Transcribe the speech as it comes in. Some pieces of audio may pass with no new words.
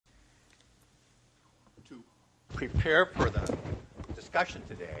prepare for the discussion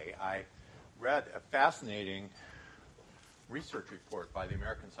today, I read a fascinating research report by the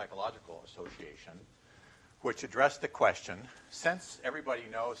American Psychological Association, which addressed the question, since everybody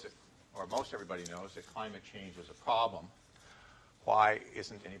knows that, or most everybody knows that climate change is a problem, why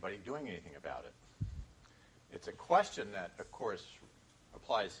isn't anybody doing anything about it? It's a question that, of course,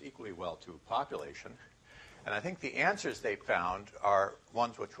 applies equally well to population. And I think the answers they found are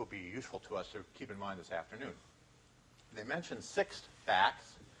ones which will be useful to us to keep in mind this afternoon. They mentioned 6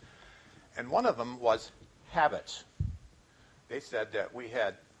 facts, and one of them was habits. They said that we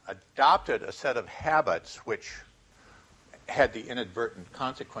had adopted a set of habits which had the inadvertent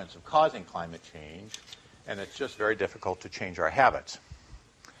consequence of causing climate change, and it's just very difficult to change our habits.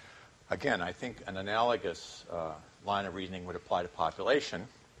 Again, I think an analogous line of reasoning would apply to population.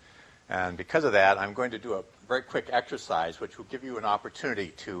 And because of that, I'm going to do a very quick exercise which will give you an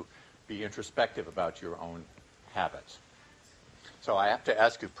opportunity to be introspective about your own habits. So I have to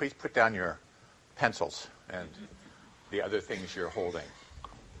ask you, please put down your pencils and the other things you're holding.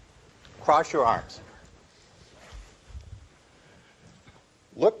 Cross your arms.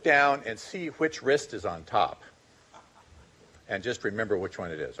 Look down and see which wrist is on top. And just remember which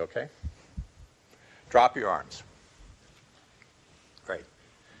one it is, okay? Drop your arms. Great.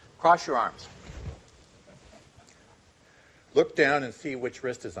 Cross your arms. Look down and see which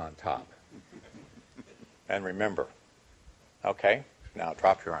wrist is on top. And remember. Okay? Now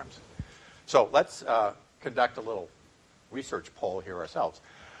drop your arms. So let's conduct a little research poll here ourselves.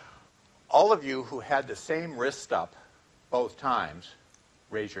 All of you who had the same wrist up both times,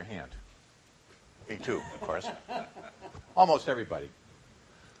 raise your hand. Me too, of course. Almost everybody.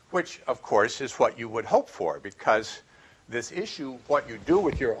 Which, of course, is what you would hope for, because this issue, what you do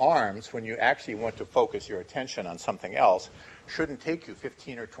with your arms when you actually want to focus your attention on something else, shouldn't take you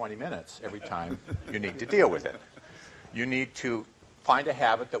 15 or 20 minutes every time you need to deal with it. You need to find a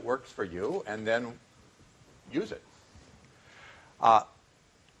habit that works for you and then use it. The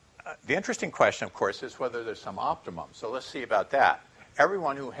interesting question, of course, is whether there's some optimum. So let's see about that.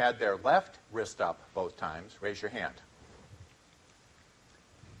 Everyone who had their left wrist up both times, raise your hand.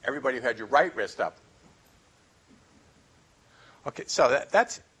 Everybody who had your right wrist up. Okay, so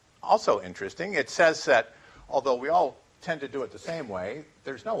that's also interesting. It says that although we all tend to do it the same way,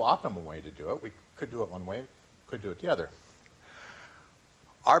 there's no optimal way to do it. We could do it one way, could do it the other.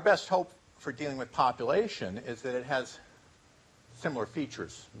 Our best hope for dealing with population is that it has similar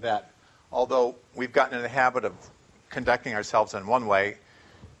features, that although we've gotten in the habit of conducting ourselves in one way,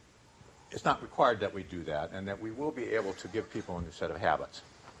 it's not required that we do that, and that we will be able to give people a new set of habits.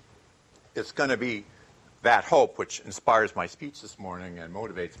 It's going to be that hope which inspires my speech this morning and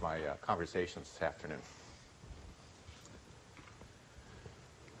motivates my conversations this afternoon.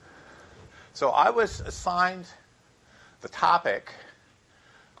 So I was assigned the topic,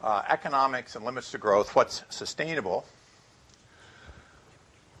 economics and limits to growth, what's sustainable.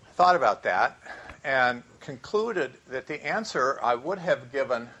 I thought about that and concluded that the answer I would have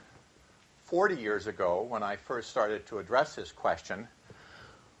given 40 years ago when I first started to address this question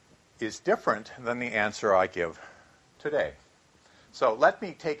is different than the answer I give today. So let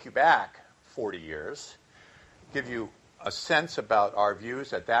me take you back 40 years, give you a sense about our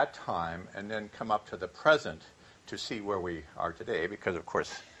views at that time, and then come up to the present to see where we are today, because, of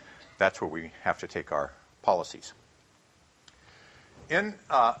course, that's where we have to take our policies. In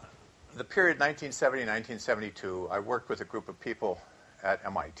the period 1970-1972, I worked with a group of people at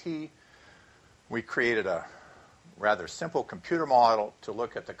MIT. We created a rather simple computer model to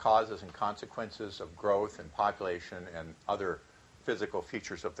look at the causes and consequences of growth and population and other physical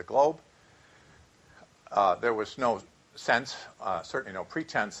features of the globe. There was no sense, certainly no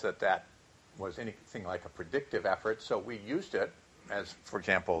pretense, that that was anything like a predictive effort, so we used it, as, for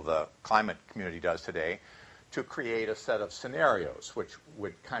example, the climate community does today, to create a set of scenarios which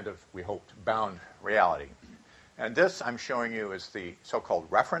would kind of, we hoped, bound reality. And this I'm showing you is the so-called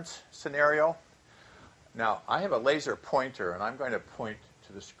reference scenario. Now, I have a laser pointer, and I'm going to point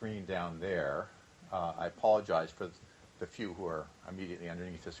to the screen down there. I apologize for the few who are immediately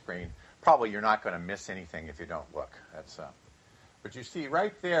underneath the screen. Probably you're not going to miss anything if you don't look. But you see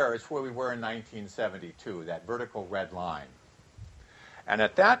right there is where we were in 1972, that vertical red line. And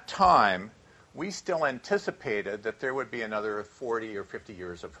at that time, we still anticipated that there would be another 40 or 50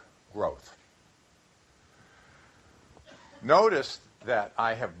 years of growth. Notice that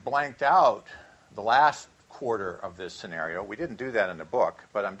I have blanked out the last quarter of this scenario. We didn't do that in the book,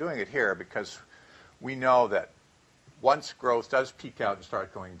 but I'm doing it here because we know that once growth does peak out and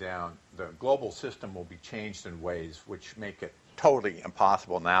start going down, the global system will be changed in ways which make it totally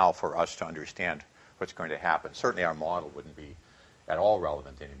impossible now for us to understand what's going to happen. Certainly our model wouldn't be at all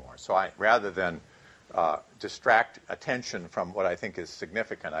relevant anymore. So rather than distract attention from what I think is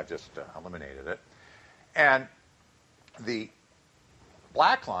significant, I've just eliminated it. And the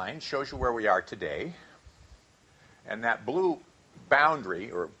black line shows you where we are today. And that blue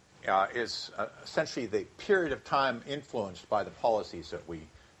boundary is essentially the period of time influenced by the policies that we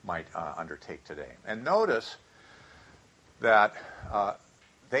might undertake today. And notice that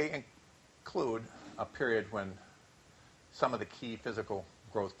they include a period when some of the key physical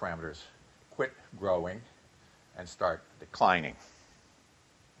growth parameters quit growing and start declining.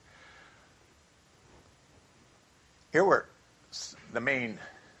 Here were the main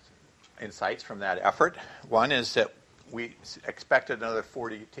insights from that effort. One is that we expected another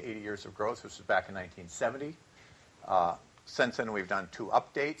 40 to 80 years of growth. This was back in 1970. Since then, we've done 2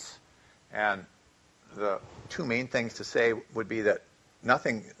 updates. And the 2 main things to say would be that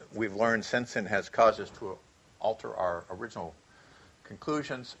nothing we've learned since then has caused us to alter our original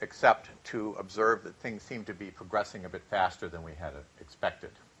conclusions, except to observe that things seem to be progressing a bit faster than we had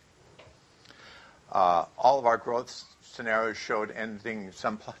expected. All of our growth scenarios showed ending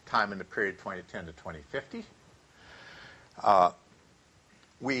sometime in the period 2010 to 2050.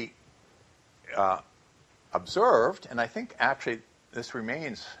 We observed, and I think actually this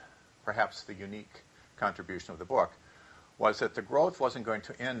remains perhaps the unique contribution of the book, was that the growth wasn't going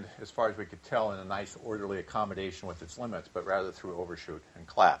to end, as far as we could tell, in a nice orderly accommodation with its limits, but rather through overshoot and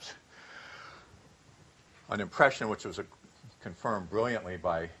collapse. An impression which was confirmed brilliantly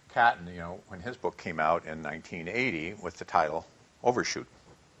by Catton, when his book came out in 1980 with the title Overshoot.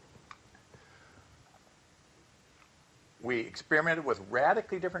 We experimented with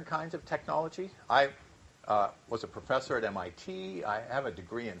radically different kinds of technology. I was a professor at MIT. I have a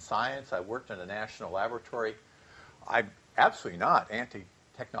degree in science. I worked in a national laboratory. I'm absolutely not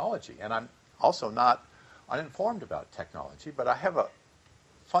anti-technology, and I'm also not uninformed about technology, but I have a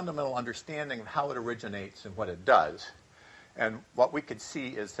fundamental understanding of how it originates and what it does. And what we could see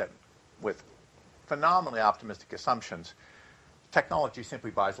is that with phenomenally optimistic assumptions, technology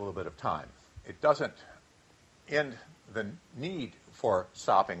simply buys a little bit of time. It doesn't end the need for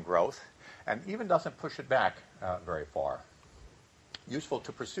stopping growth, and even doesn't push it back very far. Useful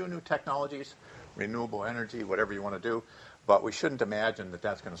to pursue new technologies, renewable energy, whatever you want to do, but we shouldn't imagine that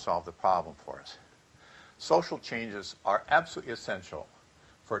that's going to solve the problem for us. Social changes are absolutely essential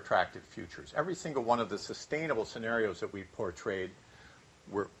for attractive futures. Every single one of the sustainable scenarios that we portrayed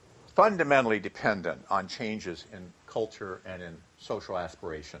were fundamentally dependent on changes in culture and in social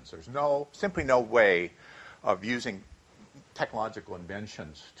aspirations. There's simply no way of using technological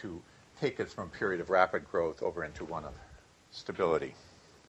inventions to take us from a period of rapid growth over into one of stability.